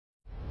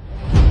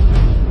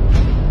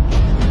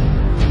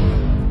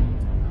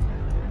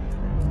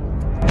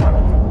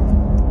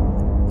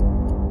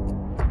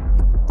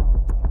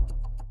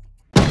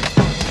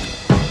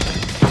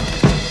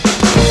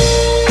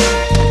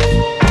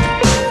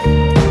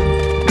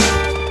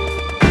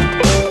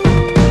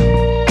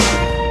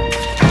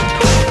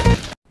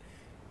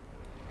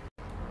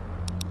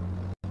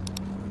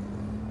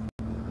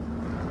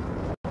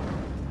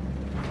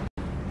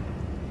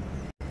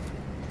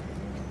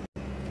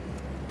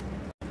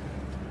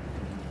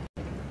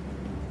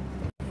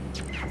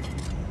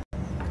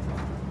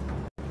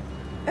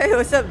Hey,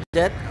 what's up,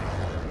 Jet?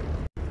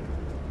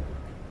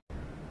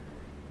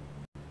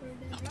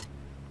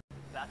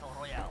 Battle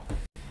Royale.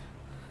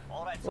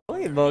 Alright,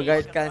 Uy,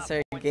 Bogart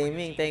Cancer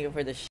Gaming, thank you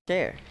for the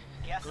share.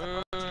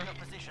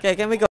 Okay,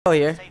 can we go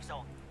here?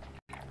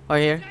 Or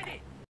here?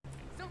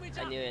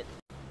 I knew it.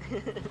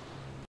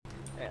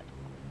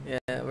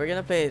 Yeah, we're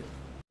gonna play it.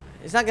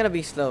 It's not gonna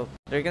be slow.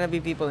 There are gonna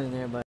be people in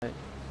there, but...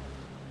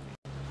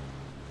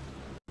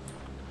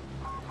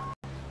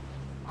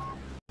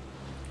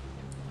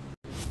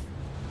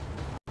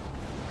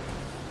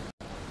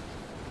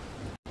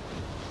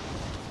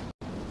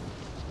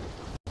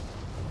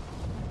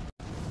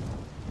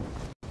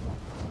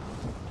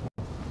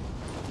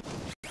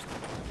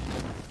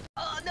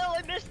 Oh no,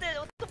 I missed it!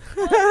 What the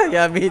fuck?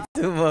 Yeah, me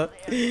too, Mo.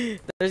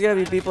 There's gonna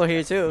be people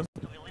here too.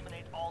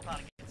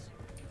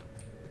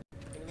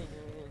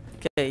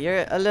 Okay,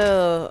 you're a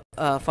little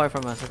far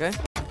from us, okay?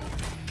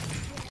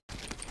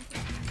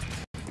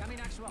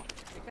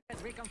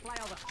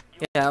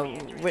 Yeah,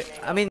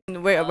 I mean,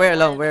 we're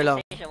alone, we're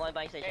alone. One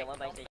by station, one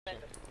by station.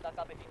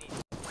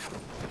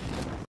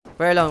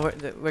 We're alone,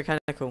 we're kinda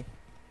cool.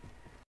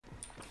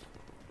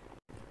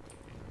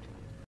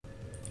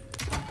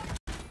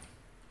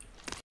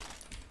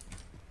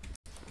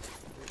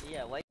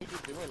 Yeah, what is he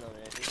doing over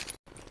there, dude?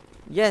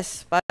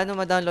 Yes, paano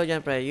ma-download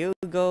yan, pre? You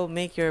go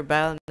make your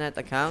Battle.net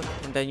account,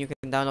 and then you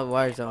can download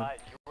Warzone.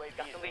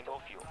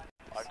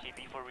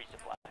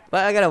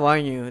 But I gotta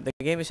warn you, the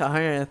game is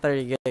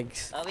 130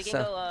 gigs. We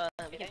can go,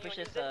 we can push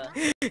this,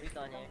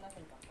 recon here.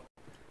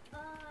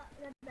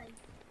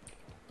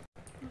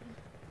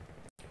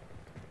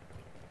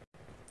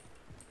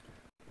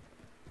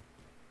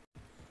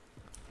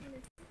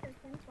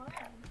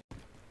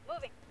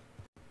 Moving.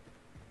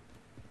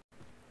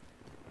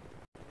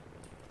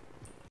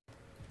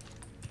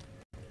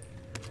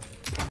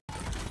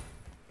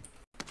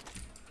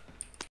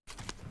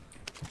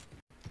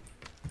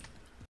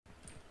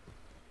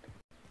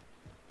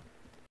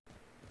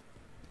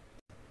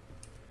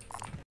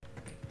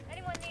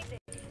 Anyone needs it?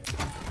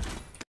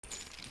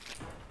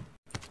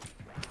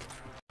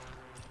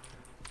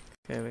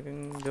 Okay, we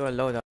can do a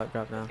loadout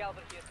drop now.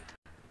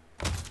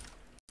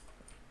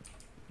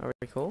 Are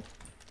we cool?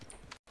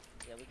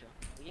 Yeah,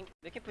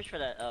 we can push for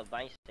that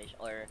buying station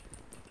or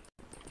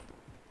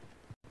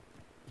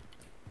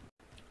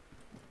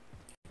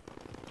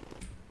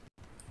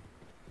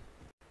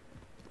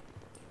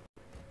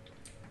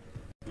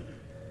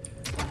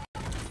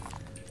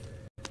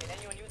Can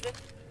anyone use it?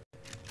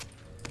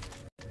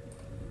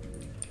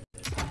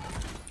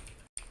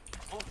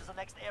 Move to the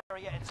next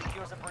area and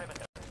secure the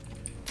perimeter.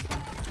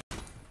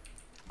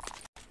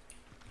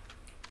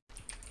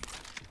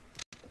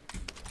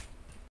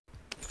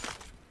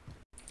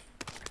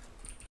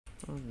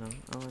 Oh no, I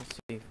want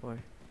C4.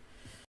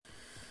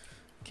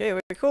 Okay,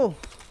 we're cool.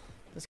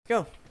 Let's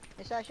go.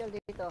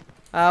 dito.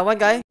 One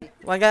guy on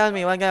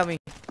me, one guy on me.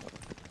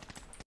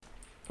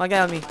 One guy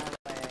on me.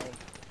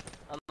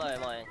 I'm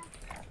on.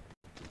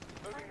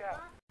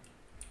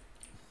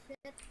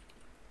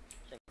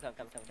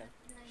 Come.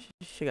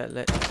 She got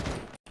lit.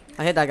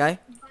 I hit that guy.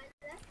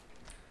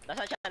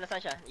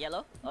 Nasaan siya?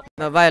 Yellow? Okay.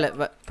 No, violet,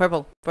 but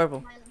purple.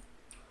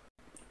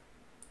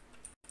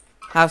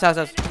 House.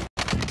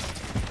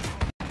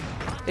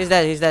 He's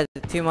dead.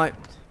 Team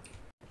wiped.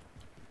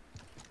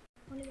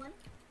 Only one?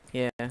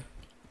 Yeah.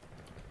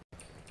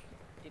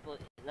 People,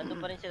 nandun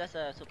pa rin sila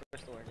sa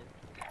superstore.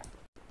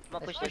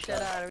 Let's Push push this.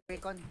 the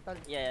recon. Tol.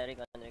 Yeah,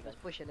 recon. Let's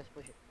push it.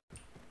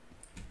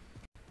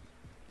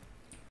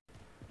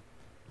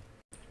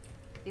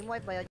 Team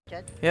wipe ba yun,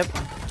 Chad? Yep.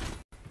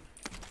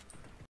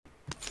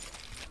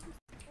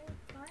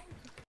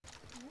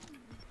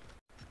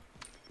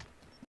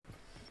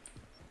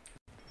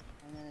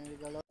 And then we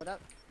go load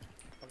up.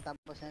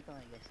 Pagtapos na ito,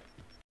 I guess.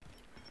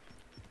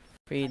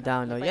 Free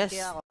download. Yes,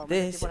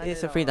 this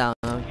is a free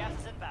download. Gas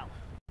is inbound.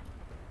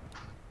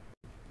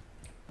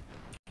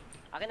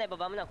 Akin na,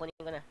 ibaba mo na. Kunin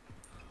ko na.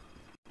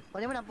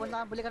 Kunin mo na,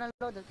 buli ka ng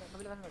load.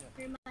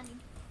 Your money.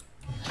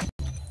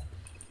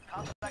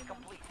 Contract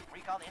complete.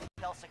 Recon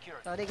intel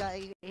secured. So, he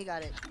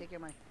got it. Take your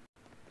money.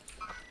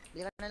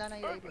 Bili ka na lang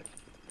ng UAV.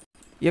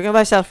 You can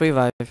buy self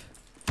revive.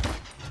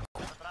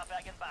 Drop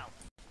back inbound.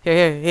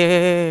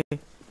 Here.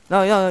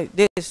 No,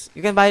 this.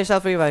 You can buy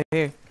yourself revive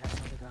here.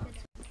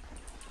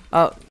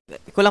 Oh,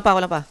 kulang pa.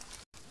 I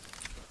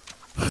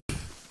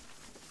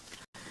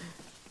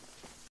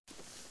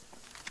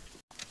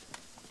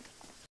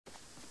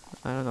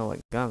don't know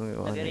what gun we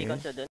want to Nag-recon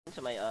use. siya dun sa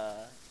may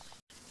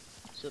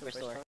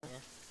superstore.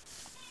 Yeah.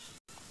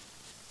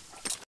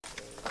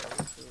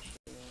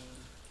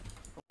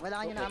 Kung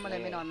kailangan nyo na ammo, let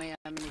me know. May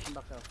ammunition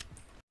box ako.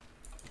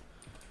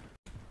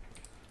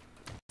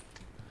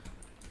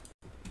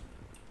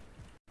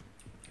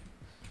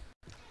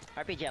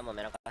 RPG ammo,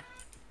 meron ka?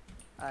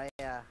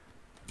 Yeah.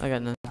 I got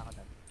none.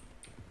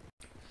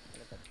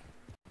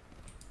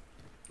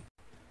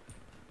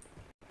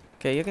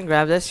 Okay, you can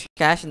grab this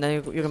cash and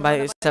then you can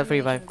buy self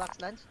revive.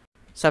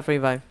 Self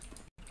revive.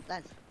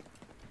 Lance.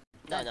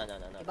 No.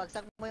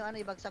 Ibagsak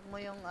mo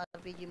yung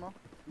RPG mo,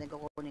 then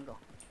kukunin ko.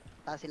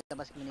 Taas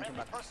ilabas munition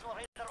Friendly box. personal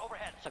radar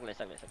overhead. Saglit.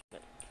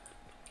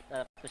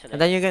 Push And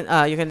then you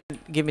can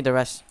give me the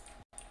rest.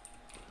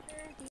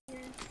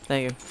 Here.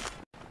 Thank you.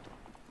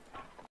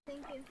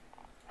 Thank you.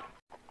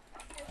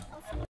 There's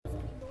also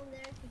we go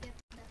there to get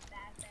that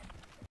bag that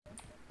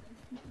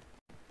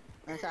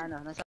Nasa ano?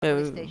 Nasa Yeah,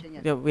 police station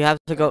yan. yeah, we have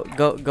to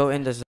go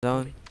in the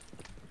zone.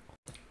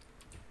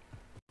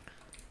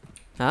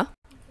 Huh?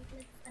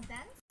 let's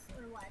advance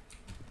or what?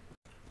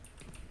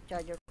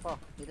 Charger po.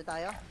 Dito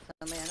tayo. Sa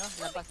may ano?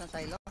 Lampas ng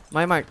silo.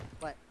 My mark.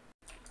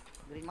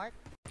 Green mark.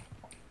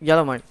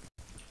 Yellow mark.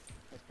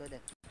 Let's go then.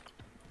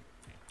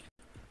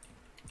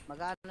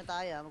 Mag-ano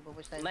tayo?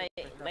 Magpupush tayo.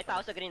 May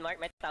tao sa green mark.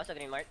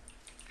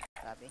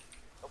 Copy.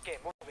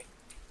 Okay, moving.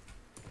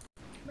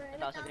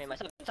 May tao sa green mark.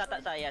 Sa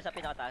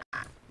pinakataas.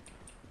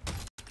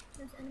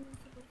 There's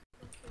enemies supposed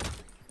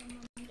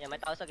to Yeah,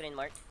 may tao sa green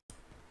mark.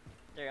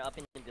 They're up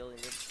in the building.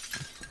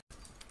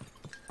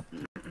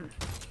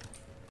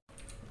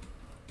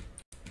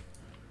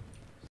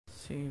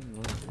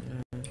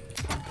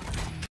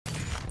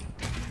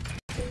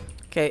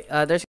 Okay,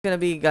 there's gonna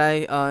be a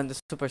guy on the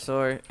super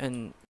store,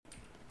 and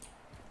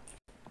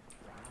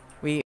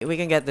we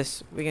can get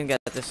this. We can get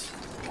this.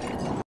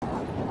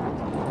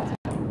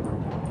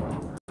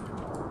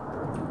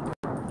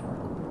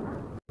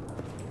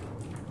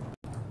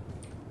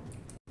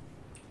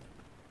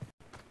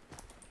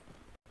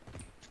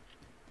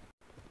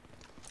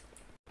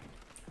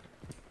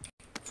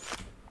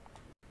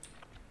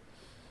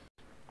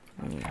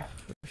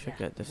 We should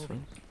get this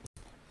one.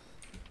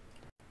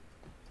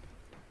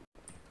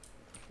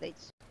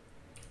 Plates.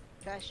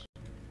 Cash.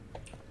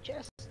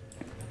 Chest.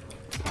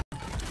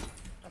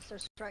 Master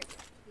strike.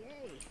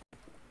 Yay.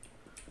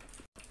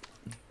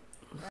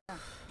 Yeah.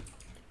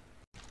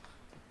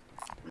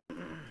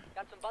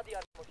 Got some body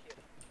armor here.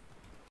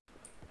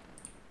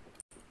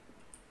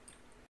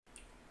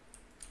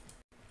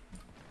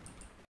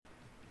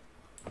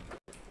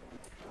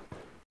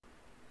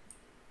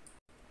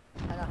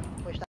 Ano?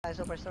 Push tayo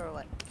superstore or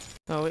what?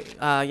 No, wait,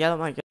 yellow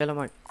mark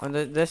on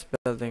this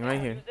building right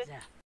here.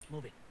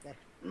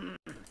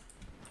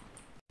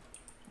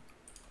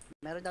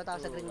 Meron daw tao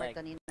sa green mark Like-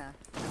 kanina.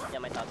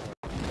 Yeah, may tao.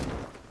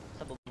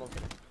 Sa bubong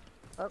sila.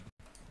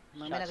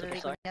 May Shot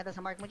nagre-record yata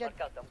sa mark mo dyan.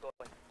 Mark out, I'm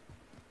going.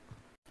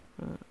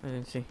 I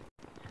didn't see.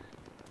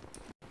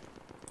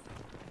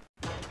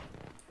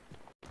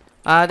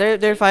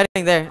 They're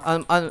fighting there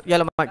on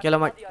yellow mark. Body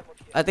armor here.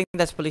 I think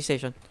that's police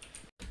station.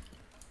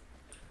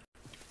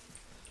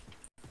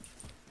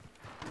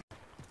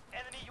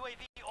 Enemy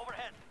UAV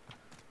overhead.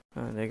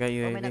 They got Oh,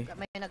 UAV.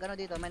 may nag-ano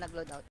dito, may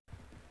nag-load out.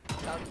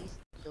 Southeast,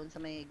 doon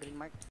sa may green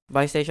mark.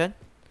 Buy station.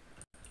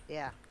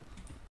 Yeah.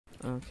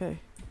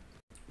 Okay.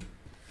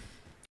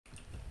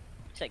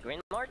 Say green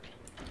mark?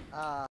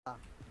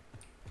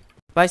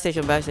 Buy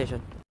station.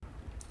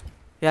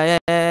 Yeah.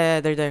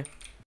 They're there.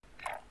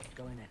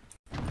 Going in.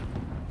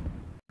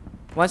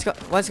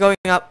 One's going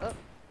up.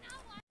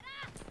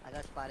 I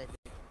got spotted.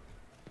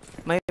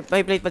 May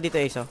plate pa dito,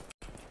 Aso.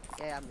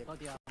 Yeah, I'm good.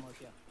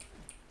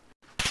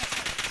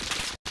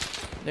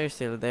 They're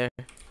still there.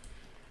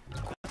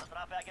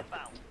 Drop back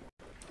inbound.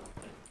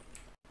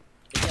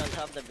 Is he on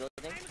top of the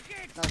building?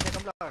 No,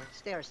 second floor.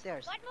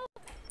 Stairs.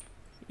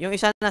 Yung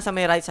isa nasa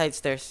may right side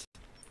stairs.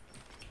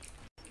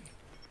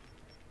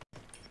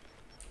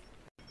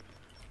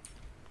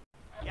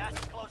 Gas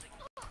is closing.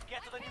 Get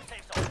to the new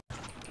safe zone.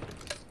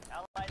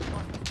 Allied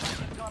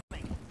forces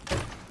incoming.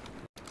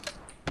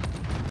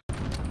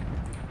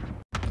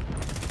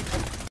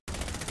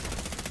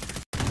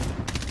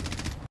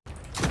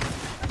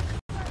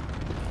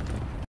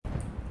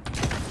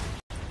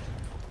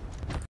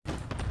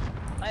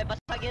 Ay,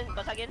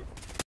 basagin.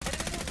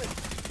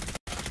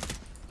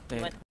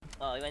 There.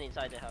 Oh, he went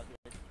inside the house.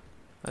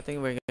 I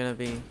think we're gonna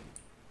be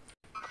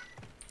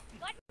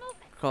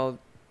called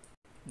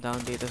down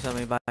dito sa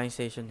may buying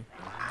station.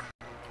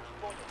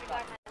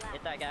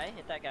 Hit that guy.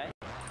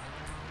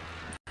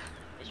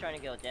 He's trying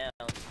to go down.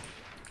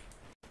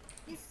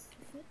 He's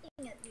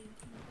shooting at me.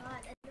 Oh my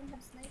god, I don't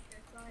have sniper.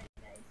 Sorry,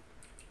 guys.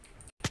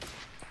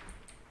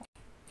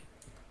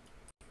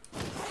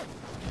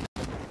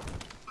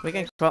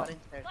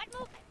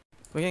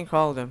 We can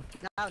crawl them.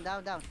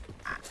 Down.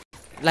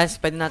 Lance,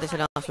 pwede natin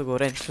silang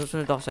sugurin.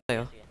 Susunod ako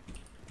sa'yo.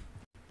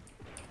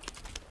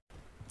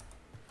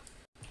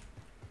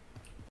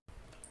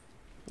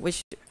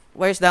 Sige.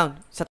 Where's down?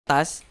 Sa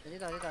taas?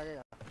 Dito.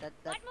 That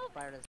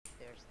part of the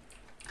stairs.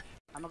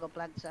 I'm gonna go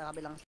plant sa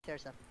kabilang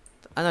stairs up.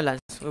 Ano,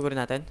 Lance? Sugurin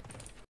natin?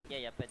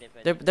 Yeah, pwede.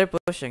 They're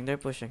pushing.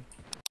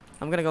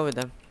 I'm gonna go with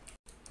them.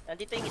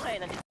 Nandito yung isa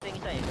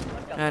eh.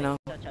 Mark out. I know.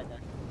 Chad.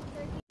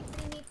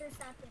 33 meters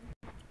sa atin.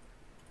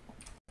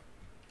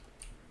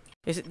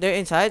 They're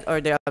inside or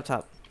they're up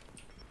top?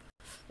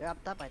 They're up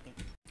top, I think.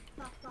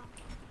 Pop.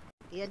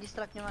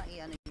 I-distract nyo nga,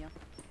 i-ano nyo.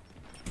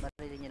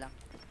 Barilin nyo lang.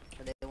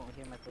 So they won't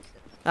hear my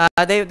footsteps.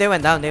 They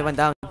went down.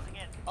 Closing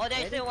in. Oh,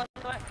 there's still one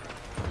more.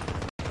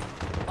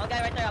 One guy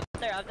right there, up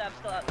there. I'm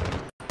still up.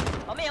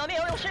 Oh, me,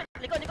 oh shit.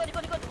 Likod. What the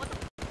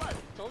fuck?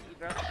 Told you,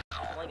 bro.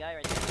 One guy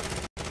right there.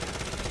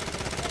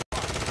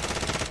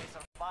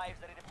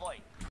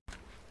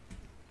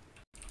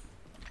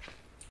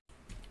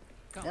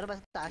 Meron ba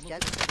sa taas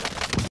yan?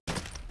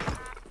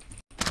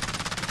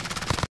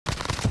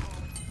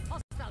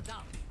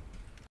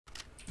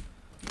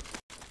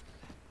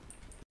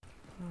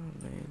 Oh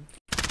man.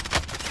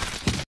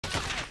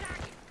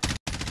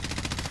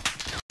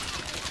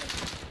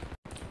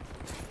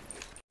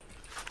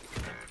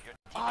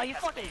 Oh, you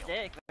fucking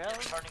dick, bro.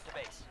 Returning to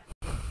base.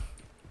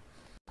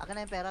 Akin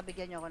na yung pera,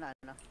 bigyan nyo ako na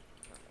ano.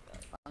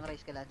 Pang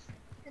race ka, Lance.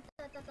 Ito.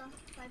 Pang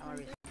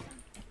 500. race.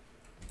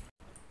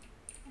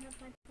 I have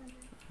 500.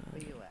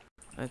 Where you at?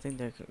 I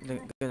think they're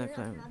gonna There's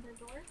climb. another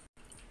door.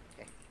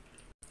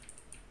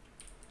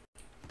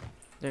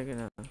 They're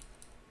gonna.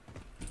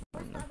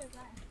 Where's the other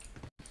guy?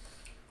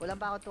 Kulang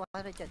pa ako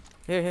 200 dyan.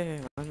 Here.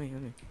 On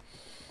me.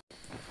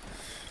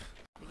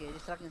 Sige,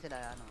 distract nyo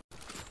sila, ano.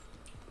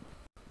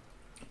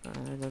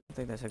 I don't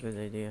think that's a good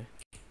idea.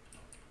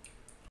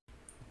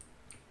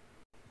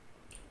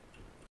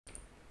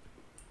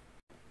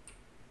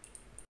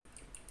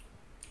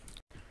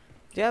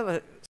 Do you have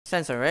a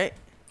sensor, right?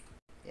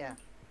 Yeah.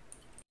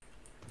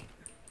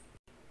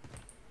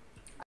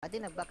 Adi,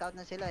 nag-back out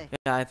na sila eh.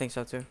 Yeah, I think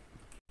so too.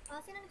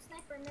 Sino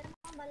nag-sniper? Meron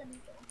akong bala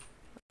dito.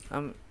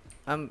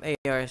 I'm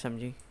AR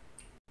SMG.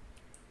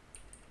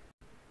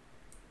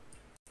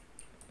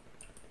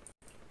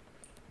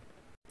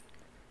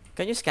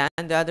 Can you scan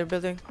the other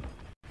building?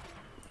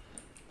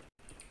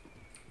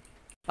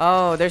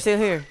 Oh, they're still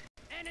here.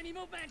 Enemy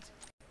movement.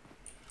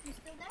 You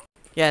still there?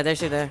 Yeah, they're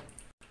still there.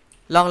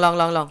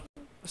 Long.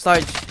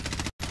 Storage.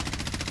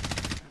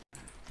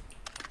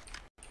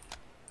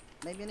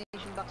 May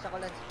munition box ako,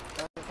 Lance.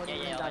 So, kunin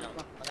mo Yeah, yung okay gamit lang.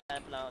 mo.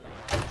 Maghanap lang ako lang.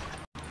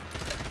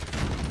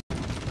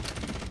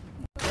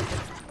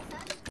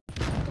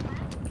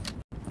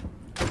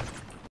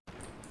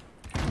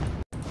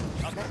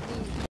 Last di,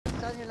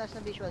 saan yung last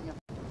na visual nyo?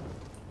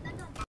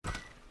 Nandun.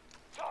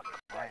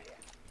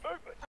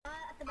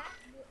 At the back.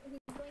 He's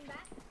going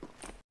back.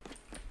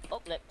 Oh,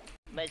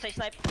 may isa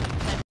sniper.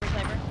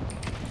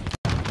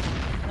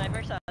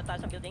 Sniper sa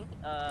taas ng building.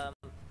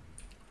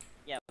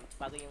 Yeah,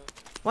 bago yung...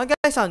 One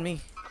guy's on me.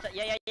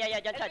 Yeah,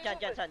 dyan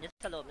sa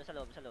loob.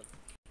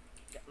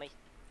 Yeah, may...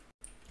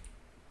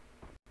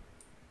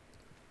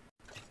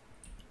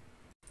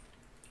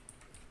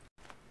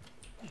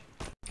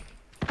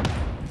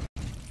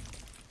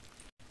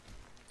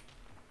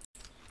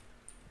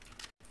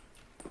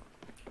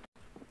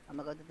 I'm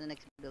gonna go to the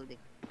next building.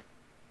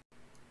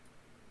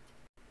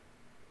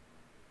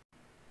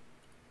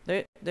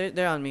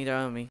 They're on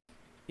me.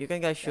 You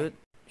can guys shoot.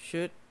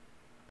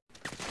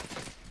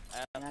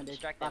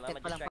 distract them, Packet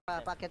I'm pa lang, distract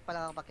them. packet pa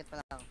lang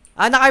ako.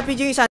 Ah, naka-RPG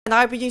yung isa.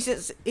 Naka-RPG yung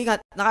isa. Ingat,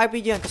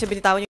 naka-RPG yan. Kasi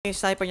binitawan niyo yung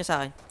sniper niya sa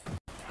akin.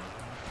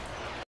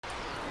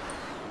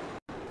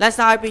 Lance,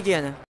 naka-RPG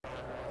yan ah.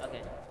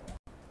 Okay.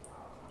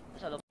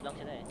 Nasa loob lang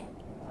sila eh.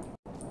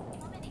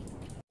 How many?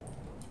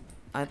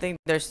 I think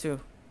there's two.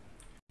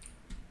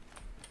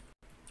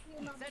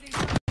 You know.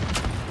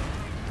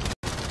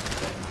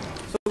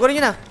 Sugurin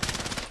niyo na.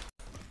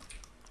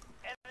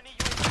 Enemy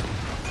UAV.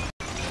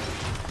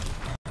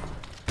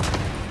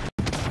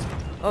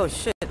 Oh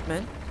shit,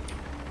 man.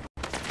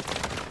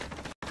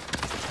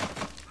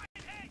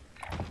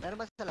 Meron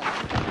ba sa labas?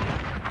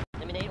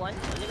 Eliminate one.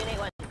 Team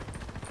white.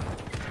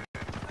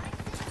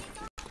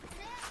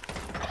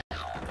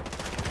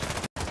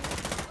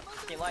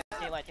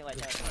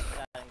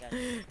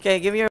 Okay,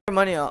 give me your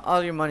money,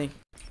 all your money.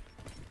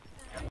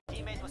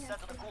 Teammate was sent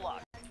to the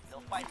gulag.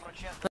 They'll fight for a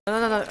chance. No.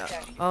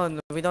 Oh,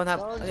 no, we don't have.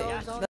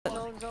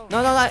 Zone.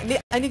 No.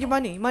 I need your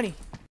money. Nasa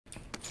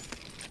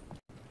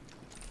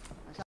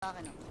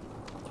akin oh.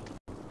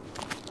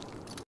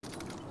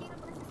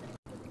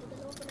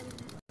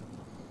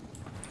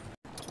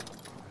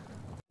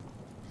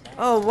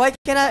 Oh, why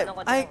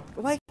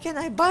can't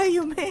I buy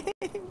you, man?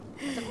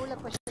 Nasa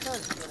gulag pa siya tol.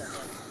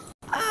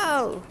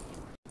 Ow!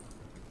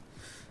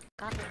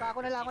 Ako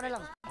na lang.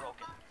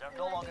 Broken. They're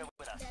no longer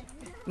with us.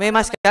 May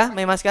mask ka?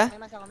 May mas ako.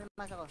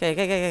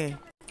 Okay.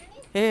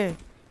 Here.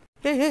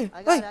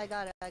 I Wait,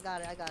 got it.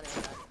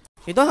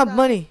 you don't have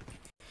money.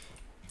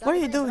 What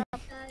are you doing?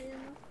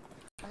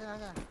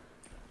 Asa.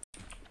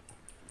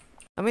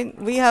 I mean,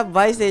 we have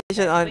buy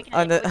station on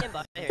the.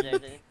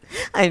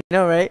 I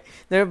know, right?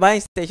 There's a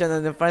buying station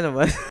on the front of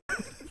us.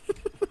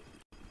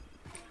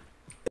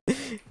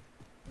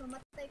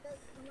 Mamatay ka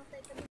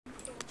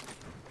dito.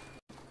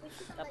 Wish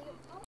na tayo.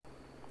 Oh,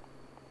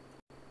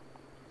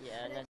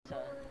 Yeah, nasa...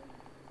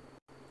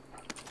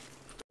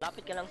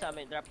 Lapit ka lang sa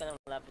amin. Drop ka lang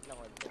lapit na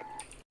konti.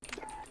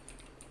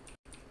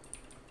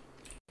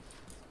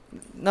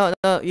 No,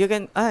 you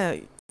can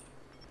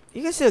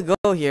still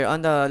go here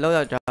on the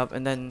loadout drop,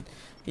 and then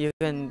you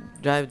can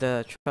drive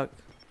the truck.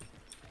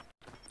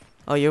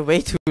 Oh, you're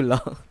way too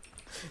long.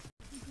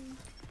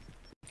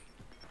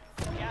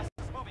 Gas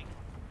is moving.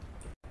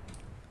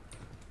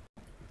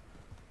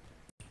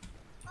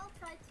 I'll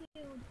try to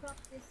drop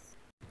this.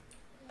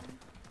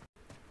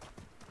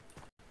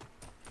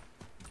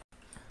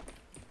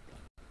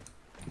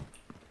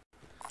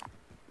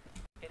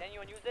 Can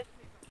anyone use this?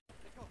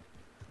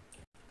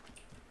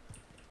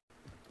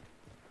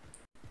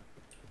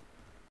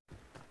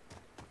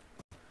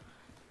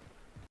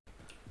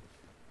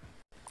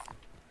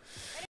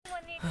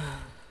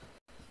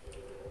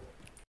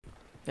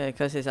 Okay,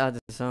 because it's out of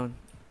the zone.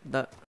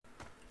 The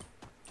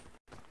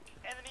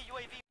Enemy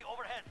UAV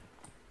overhead.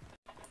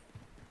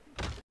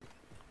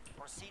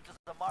 Proceed to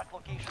the marked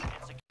location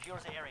and secure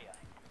the area.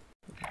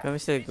 can we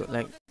still go,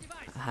 like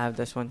have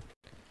this one?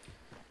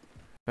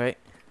 Right?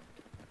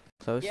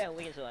 Close. Yeah,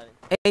 we can survive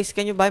it. Ace,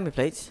 can you buy me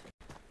plates?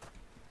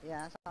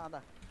 Yeah, saan ka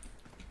ba?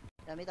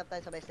 Yeah, meet up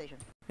tayo sa base station.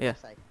 Yeah.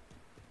 Side.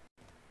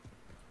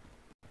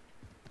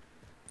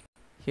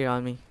 Here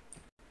on me.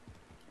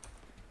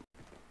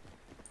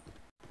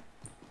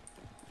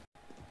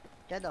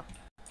 Kiddo.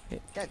 Yeah.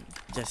 Kid.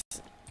 Just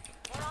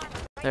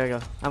there we go.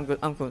 I'm good.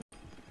 I'm cool.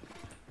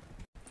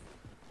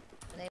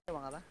 Naiiwan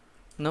ka ba?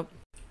 Nope.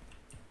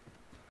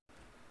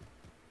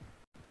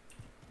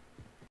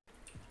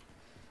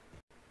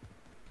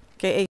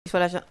 Okay, Ace,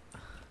 wala siya.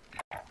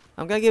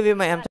 I'm gonna give you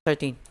my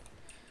M13.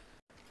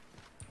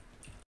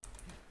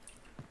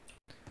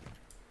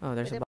 Oh,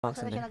 there's a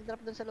box in Sana siya there.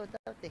 nag-drop dun sa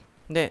loadout eh.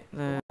 Hindi.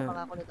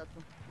 Makakulit ako.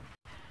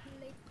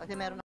 Late, Kasi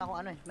meron akong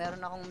ano eh,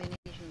 meron akong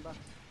munition box.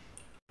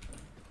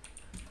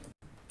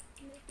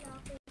 late na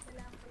ako.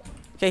 Wala ko.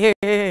 Okay, here.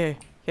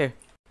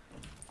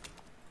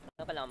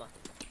 Ano pala mo?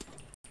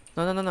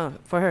 No.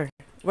 For her.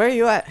 Where are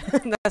you at?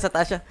 Nasa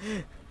taas siya.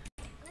 Next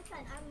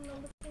time, I'm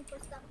looking for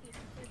stuff here.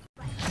 It's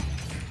fine.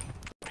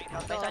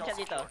 May sunshine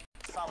dito.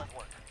 Solid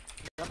work.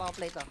 Drop ako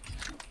plate oh.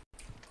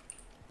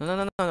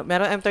 No.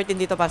 Meron M13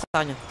 dito para sa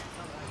kanya.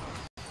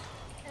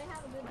 I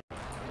have a good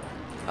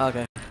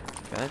Okay.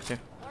 Gotcha.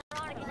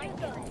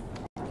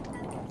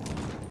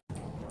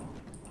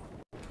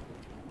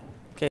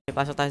 Okay,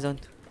 pasok tayo zone.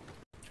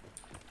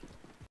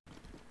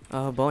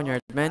 Oh,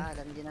 boneyard, man.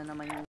 Nandiyan na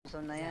naman yung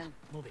zone na yan.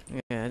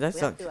 Yeah, that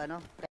We have sucks. to ano,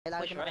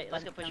 kailangan Push ko right,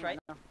 let's go push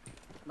right. ano,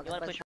 You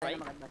wanna push right?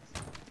 mag-advance.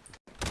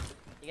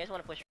 You guys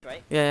wanna push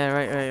right? Yeah,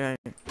 right.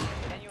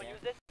 Can you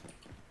use this?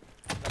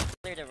 Let's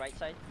clear the right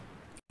side.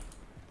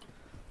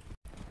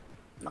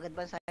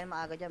 Mag-advance tayo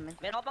maaga dyan, man.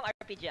 Meron ka pang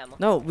RPG ammo?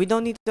 No, we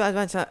don't need to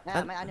advance.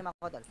 Yeah, may anim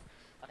ako dal.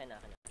 Okay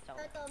na. Tsaka,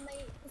 Ito, may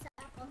isa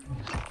ako.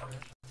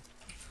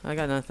 I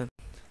got nothing.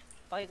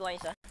 pakikuha yung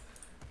isa.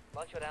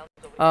 Launch your rounds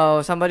over.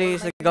 Oh, somebody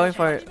is going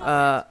for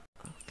Oh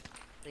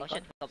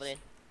shit, couple in.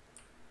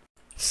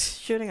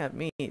 shooting at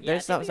me. Yeah,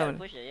 There's I think we gotta someone.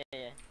 push it,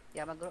 yeah.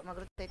 Yeah,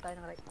 mag-rotate tayo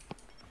ng right.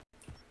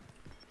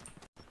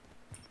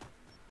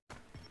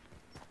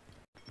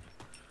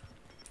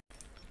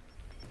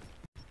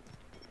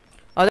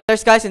 Oh,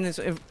 there's guys in this.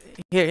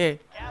 Here.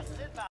 Gas is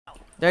inbound.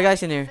 There are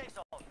guys in here. Safe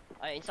zone.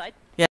 Inside?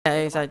 Yeah,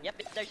 inside.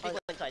 Yep, there's people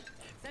inside.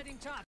 Setting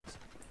charge.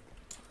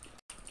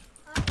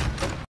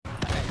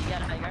 Alright, you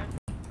got it, high ground.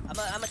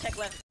 I'm a check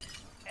left.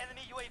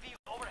 Enemy UAV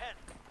overhead.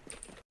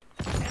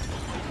 Enemy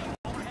UAV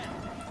overhead.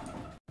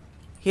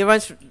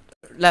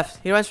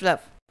 He runs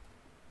left.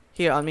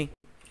 Here on me.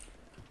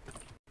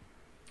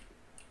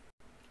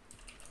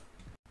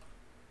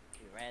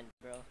 He ran,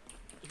 bro.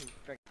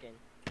 Freaking.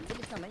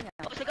 Bilis naman yan.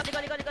 Oh, likod.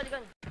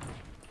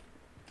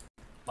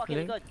 Fucking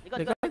Likod?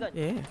 likod.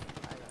 Yeah.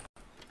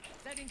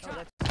 Setting Oh,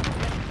 charge. Basag.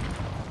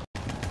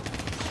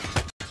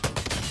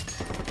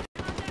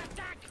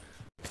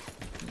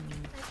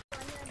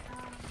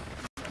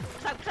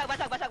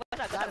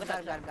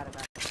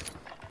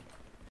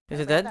 Is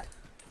it dead?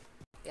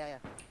 Yeah.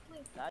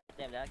 God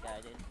damn that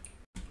guy, dude.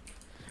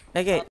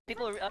 Okay.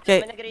 People,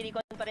 Okay. may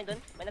nagre-recon pa rin dun.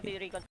 May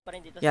nagre-recon pa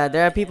rin dito. Yeah, sa-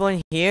 there are people in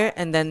here,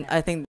 and then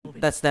I think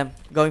that's them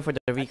going for the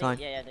I think- recon.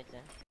 Yeah, that's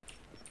them.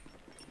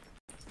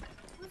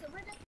 Where's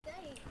that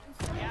guy?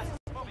 Gas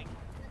is moving.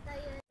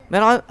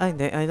 Meron ka, ay,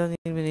 hindi, I don't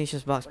need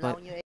munitions box, Wala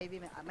but akong UAV.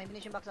 May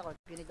munition box ako.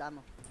 If you need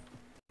ammo.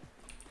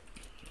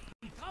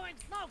 Throwing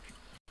smoke.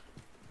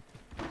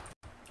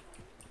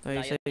 oh, you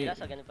Tayo said, nila,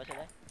 sa ganun pa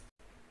sila.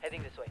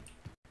 Heading this way.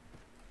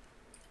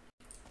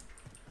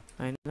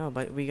 I know,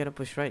 but we gotta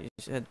push right.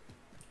 You said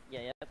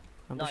Yeah, yep.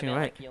 I'm No, I pushing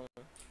meant right. like yung...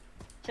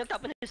 Sino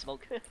tapon na yung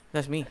smoke?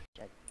 That's me.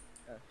 Check.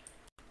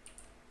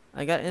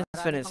 I got Marami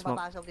infinite pang smoke.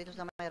 papasok dito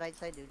sa may right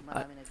side. Dude.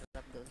 Marami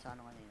nag-drop doon sa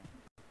ano kanina.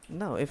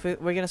 No, if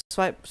we're gonna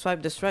swipe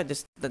this right,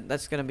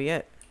 that's gonna be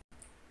it.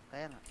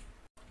 Kaya nga.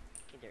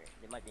 Okay,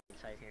 they might be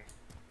inside here.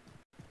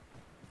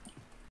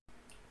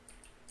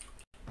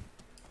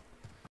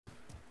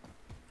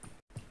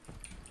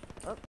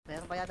 Oh,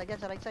 meron pa yata dyan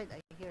sa right side.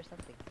 I hear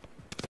something.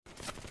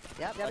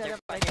 Yep. Oh, they're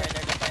Right fighting side. right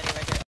there, they're fighting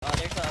right there. Oh,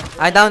 there's a...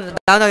 I down the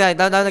guy,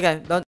 down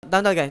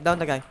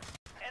the guy.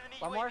 Enemy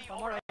One more UAV right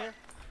overhead. here.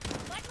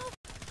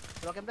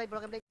 Broken blade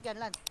yan,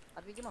 Lan.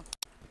 RPG mo.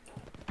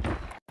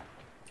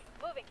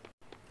 Moving.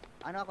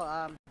 Ano ako,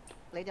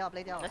 play di ako.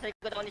 Nasa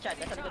likod ako ni Chad,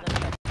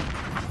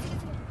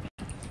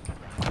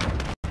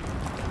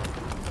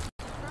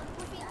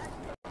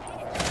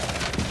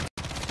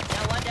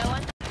 Down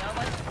one.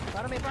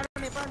 Para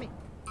me.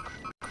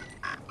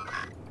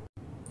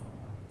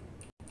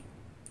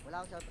 Wala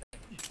akong shot.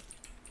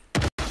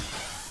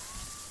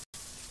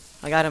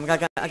 I got him.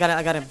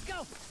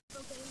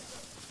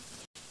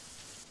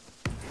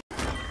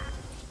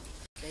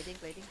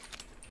 Plating.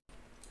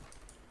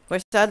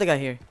 Where's the other guy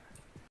here?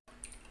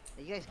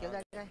 Hey, you guys, kill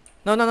that guy.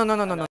 No.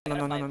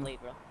 Plate,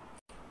 bro.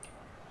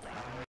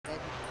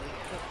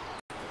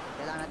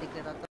 Kailangan natin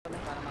clear out to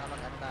para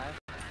makapag-ano tayo.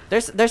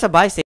 There's a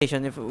buy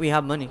station if we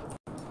have money.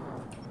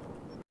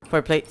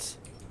 For plates.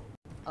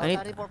 Oh, I need-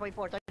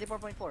 34.4,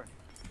 34.4.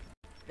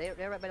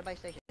 They're right by the buy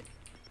station.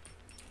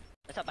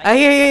 What's up, Ah,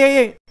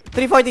 here.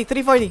 340,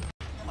 340.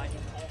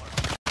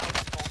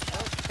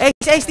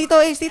 Ace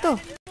dito.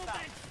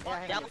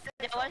 Yeah, Down,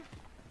 down one.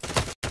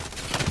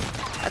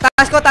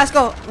 Task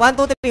ko. 1,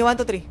 2, 3, 1,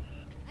 2, 3.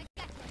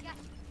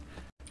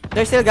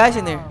 There's still guys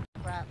in there. Oh,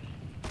 crap.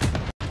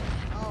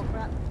 Oh,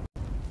 crap.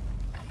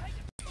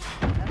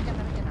 Meron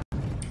dyan na.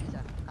 Isa,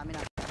 kami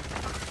na.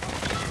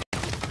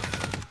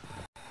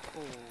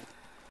 Oh.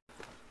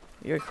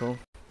 You're cool.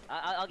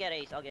 I'll get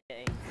Ace.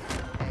 Okay.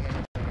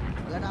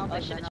 Wala na akong Oh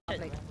flag, shit, wala na akong shit.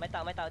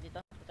 flag. May tao dito.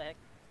 What the heck?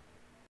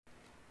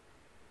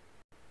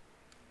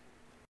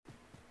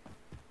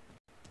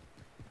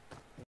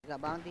 We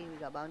got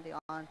bounty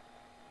on.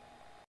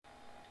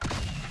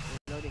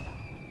 Reloading.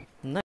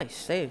 Nice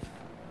save.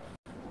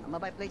 I'm gonna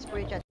buy plates for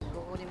you, chat.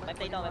 Kukunin mo. May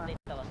plate ako. Hindi,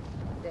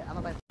 I'm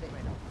gonna buy plate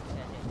right now.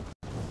 Okay, okay.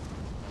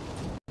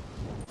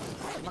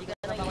 Hindi ka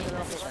Magkakasama na ko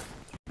dalawang plate.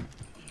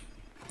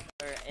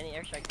 or any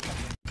airstrike.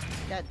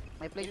 Chad,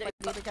 may plate pa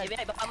dito, Chad.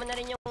 Ibigay, baka mo na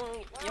rin yung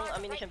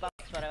ammunition box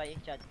para kay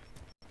Chad.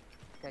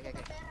 Okay.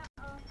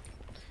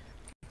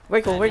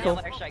 We're cool. Bili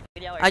ako airstrike,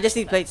 bili ako I just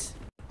need airstrike. plates.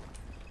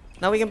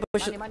 Now we can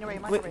push. Money,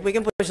 We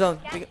can push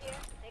zone.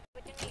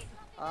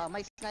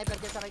 May sniper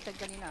dyan sa right side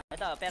kanina.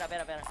 Ito, pera.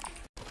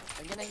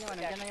 Nandiyan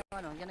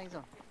na yung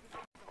zone.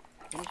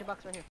 Finish the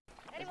box right here.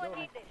 Let's go,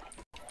 man.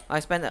 I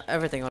spent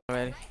everything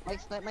already. May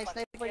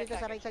sniper dito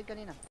sa right side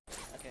kanina.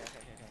 Okay.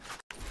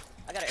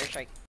 I got an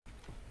airstrike.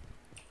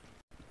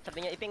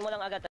 Sabi niya, iping mo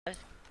lang agad.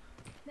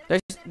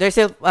 They're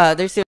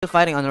still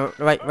fighting on the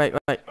right.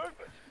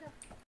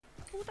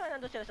 Puta,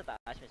 nandun sila sa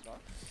taas mismo.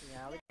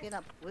 Yeah,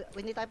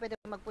 we need tayo pwede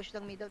mag-push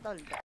ng middle tol.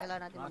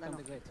 Kailangan natin mag-ano.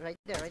 Right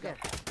there.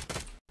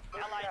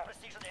 Allied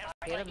precision Hit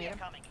airstrike him.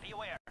 incoming. Be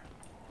aware.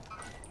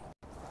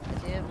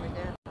 That's him, right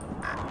there.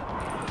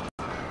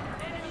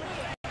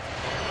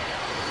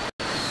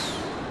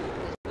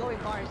 He's going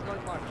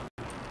far.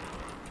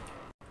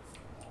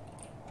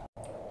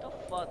 What the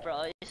fuck,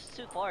 bro? It's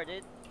too far,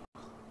 dude.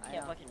 I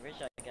Can't know. fucking reach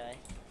that guy.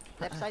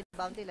 Left side,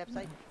 bounty, left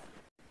side.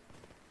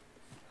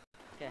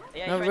 Okay.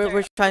 Yeah, No, he's right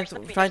we're there. trying to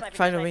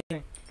win.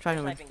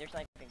 They're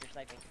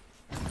sniping.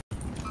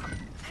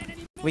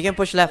 We can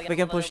push left. We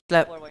can push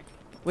left. Forward.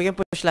 We can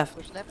push left.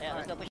 Push left. Yeah,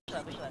 let's go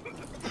Alright. push left.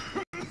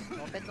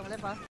 Open tong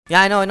left, ha.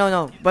 Yeah, I know.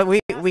 No. But we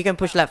can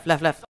push left. Zone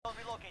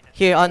relocated.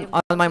 Here on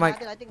my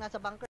mark. I think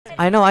nasa bunker.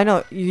 I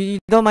know. You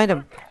don't mind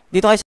them.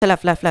 Dito kayo sa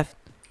left.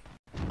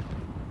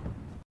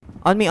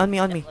 On me.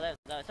 Left.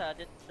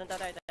 Doon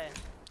tayo.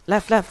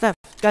 Left.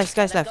 Guys,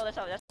 Let's left. go,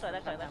 left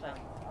side.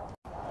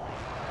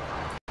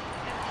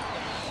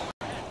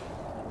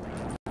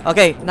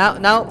 Okay,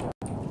 now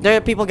there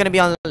are people gonna be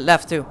on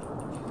left too.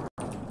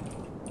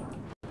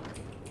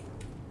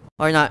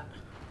 Or not.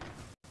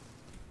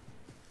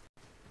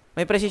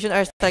 May precision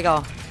airstrike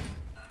ako.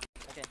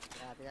 Okay.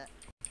 Copy that.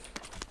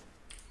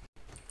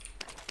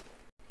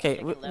 Okay,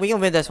 we can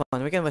win this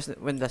one. We can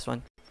win this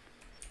one.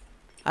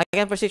 I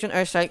can precision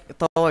airstrike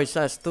towards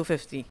us,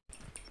 250.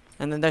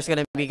 And then there's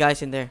gonna be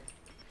guys in there.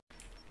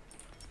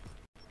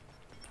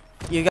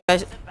 You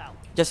guys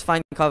just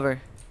find cover.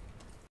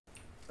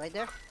 Right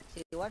there.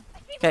 See one?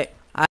 Okay,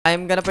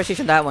 I'm gonna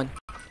precision that one.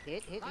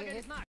 Hit.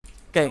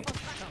 Okay,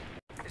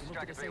 This is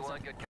Striker 3-1.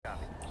 Good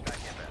copy.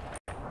 Strike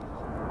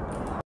inbound.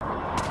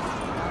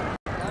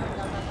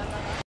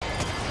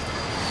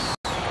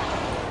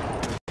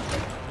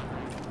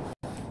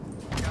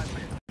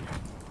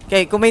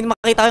 okay, kung may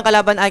makita kayong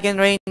kalaban, I can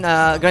rain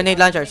grenade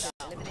launchers.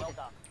 Eliminated.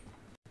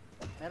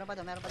 Meron pa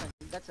doon.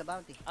 That's a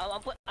bounty. I'm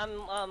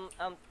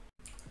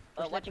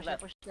watching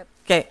left. Push left.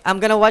 Okay, I'm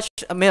gonna watch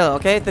a mill,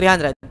 okay?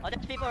 300. Oh,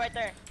 there's people right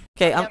there.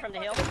 Okay, Down from the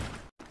hill.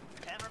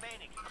 10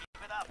 remaining.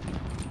 Keep it up.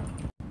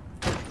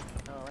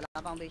 Oh, wala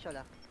pang visual,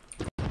 ha.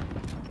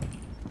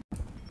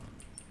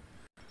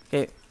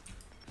 okay.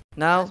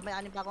 Now, Mas may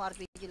anim pa akong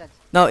RPG, lads.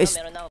 no, Oh, it's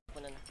meron na ako.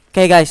 Puno na.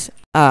 okay, guys.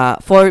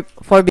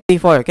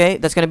 4v4, okay?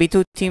 That's gonna be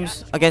 2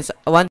 teams against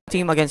 1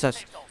 team against us.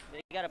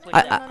 We gotta push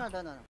I- left.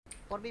 No.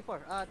 4v4.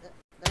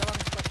 Dalawang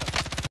squad to.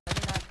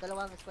 Kanina,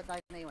 dalawang squad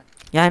tayo na iwan.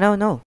 Yeah, I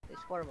know.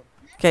 It's horrible.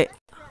 Okay,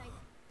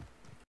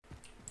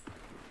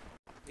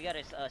 We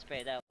gotta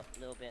spray it out a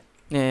little bit.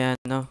 yeah,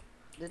 no.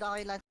 Dito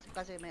ako kay Lance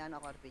kasi may ano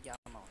ako RPG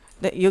ako.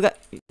 You got.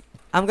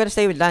 I'm gonna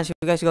stay with Lance.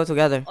 You guys go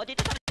together. Oh,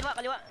 dito sa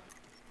kaliwa.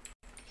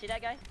 See that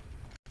guy?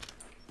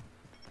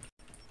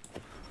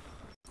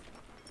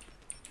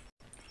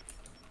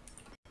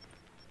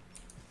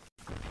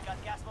 Got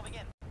gas moving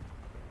in.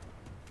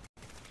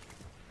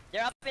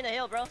 They're up in the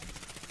hill, bro.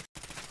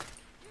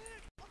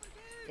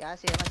 Yeah,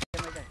 see him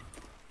right there.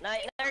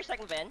 Na-airstrike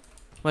mo, Ben?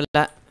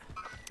 Wala.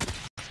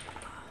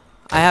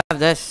 I have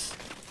this.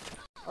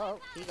 Oh,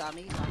 he got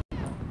me.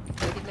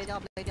 Plating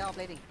ako.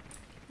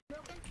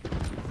 Broken.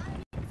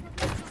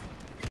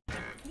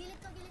 Gilid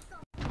ko.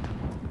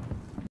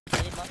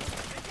 Need mo?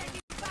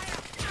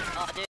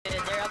 Oh, dude,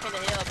 they're up in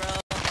the hill, bro.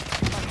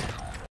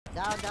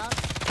 Down.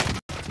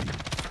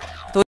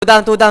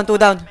 2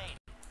 down.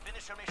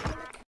 Finish your mission.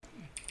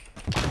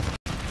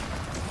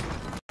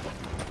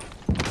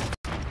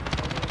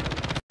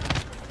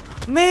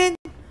 Man!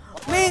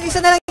 Man, isa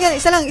na lang yan.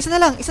 Isa na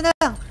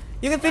lang.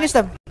 You can finish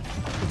them.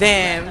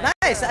 Damn,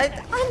 nice. I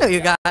know you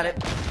got it.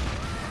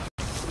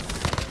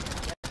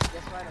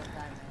 Just one of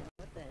time, man.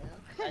 What the hell?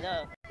 I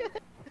know.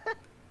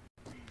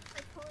 I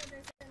told her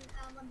there's an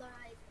on the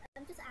right.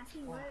 I'm just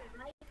asking where,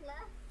 right,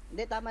 left?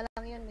 Hindi, tama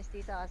lang yun, Miss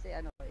Tisa, kasi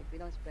ano, if we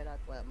don't spread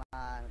out, well,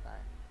 ano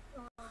tayo.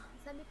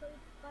 Sabi ko,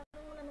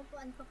 parang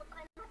nanupuan ko.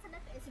 Pagkain naman sa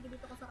left, sige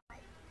dito ko sa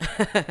right.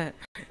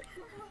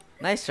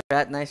 Nice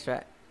strat.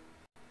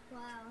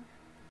 Wow.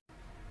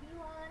 You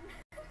won.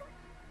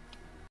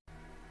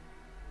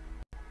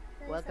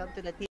 Welcome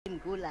to the Team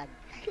Gulag.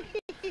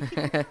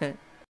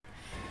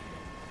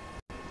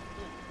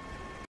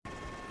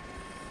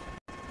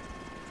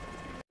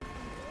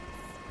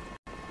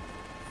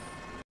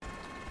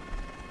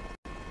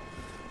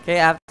 Okay,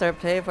 after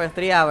play for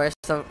 3 hours,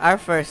 so our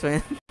first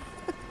win.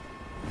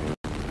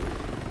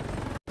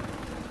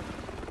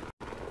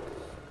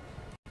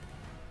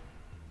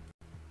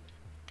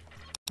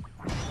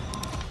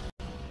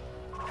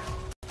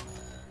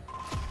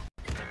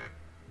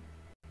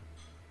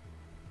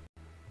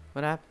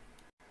 What happened?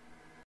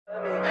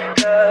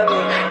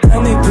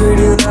 Tell me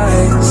pretty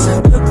lies,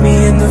 look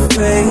me in the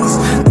face.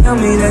 Tell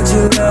me that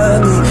you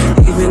love me,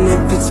 even if